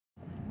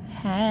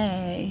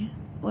Hey,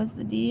 what's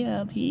the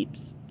deal, peeps?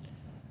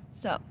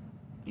 So,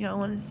 y'all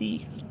want to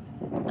see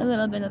a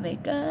little bit of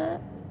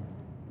makeup?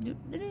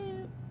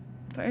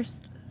 First,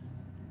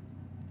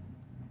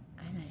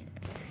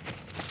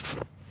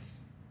 eyeliner.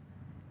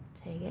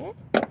 Take it.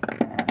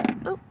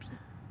 Oops.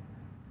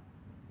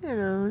 You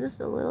know, just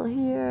a little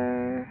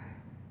here,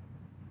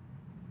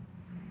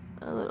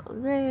 a little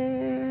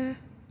there.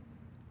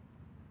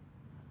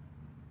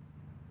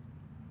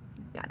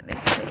 Gotta make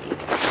it pretty.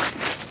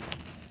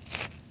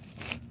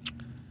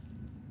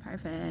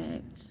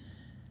 Perfect.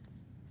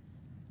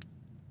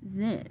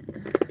 Then,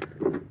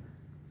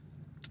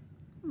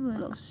 a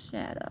little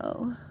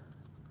shadow,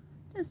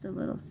 just a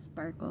little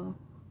sparkle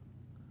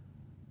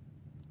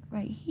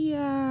right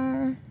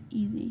here,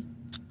 easy,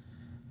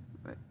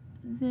 right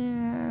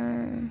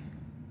there,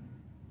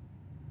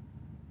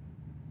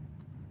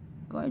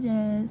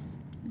 gorgeous,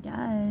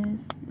 guys,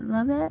 you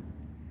love it?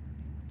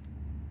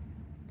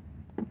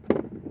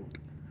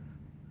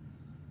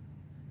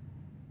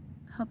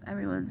 Hope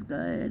everyone's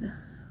good.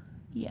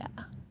 Yeah.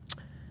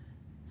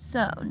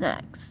 So,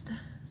 next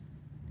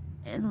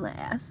and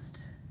last,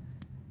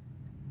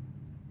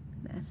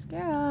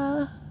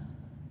 mascara.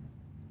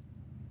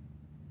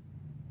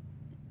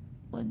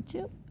 1,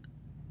 2.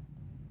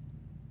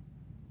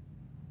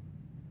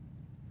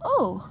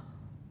 Oh!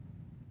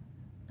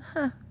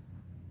 Huh.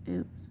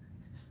 Oops.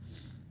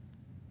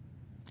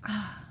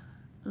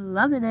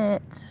 Loving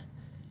it.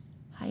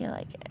 How you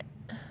like it?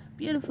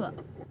 Beautiful.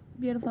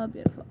 Beautiful,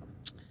 beautiful.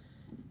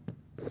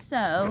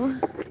 So,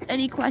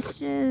 any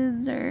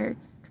questions or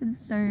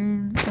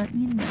concerns, let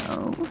me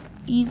know.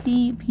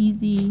 Easy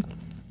peasy.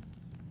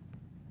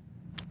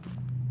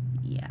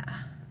 Yeah.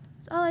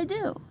 That's all I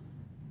do.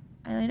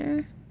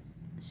 Eyeliner,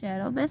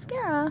 shadow,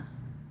 mascara.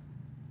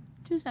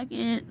 2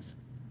 seconds.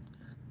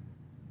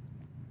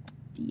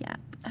 Yep.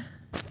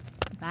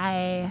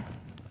 Bye.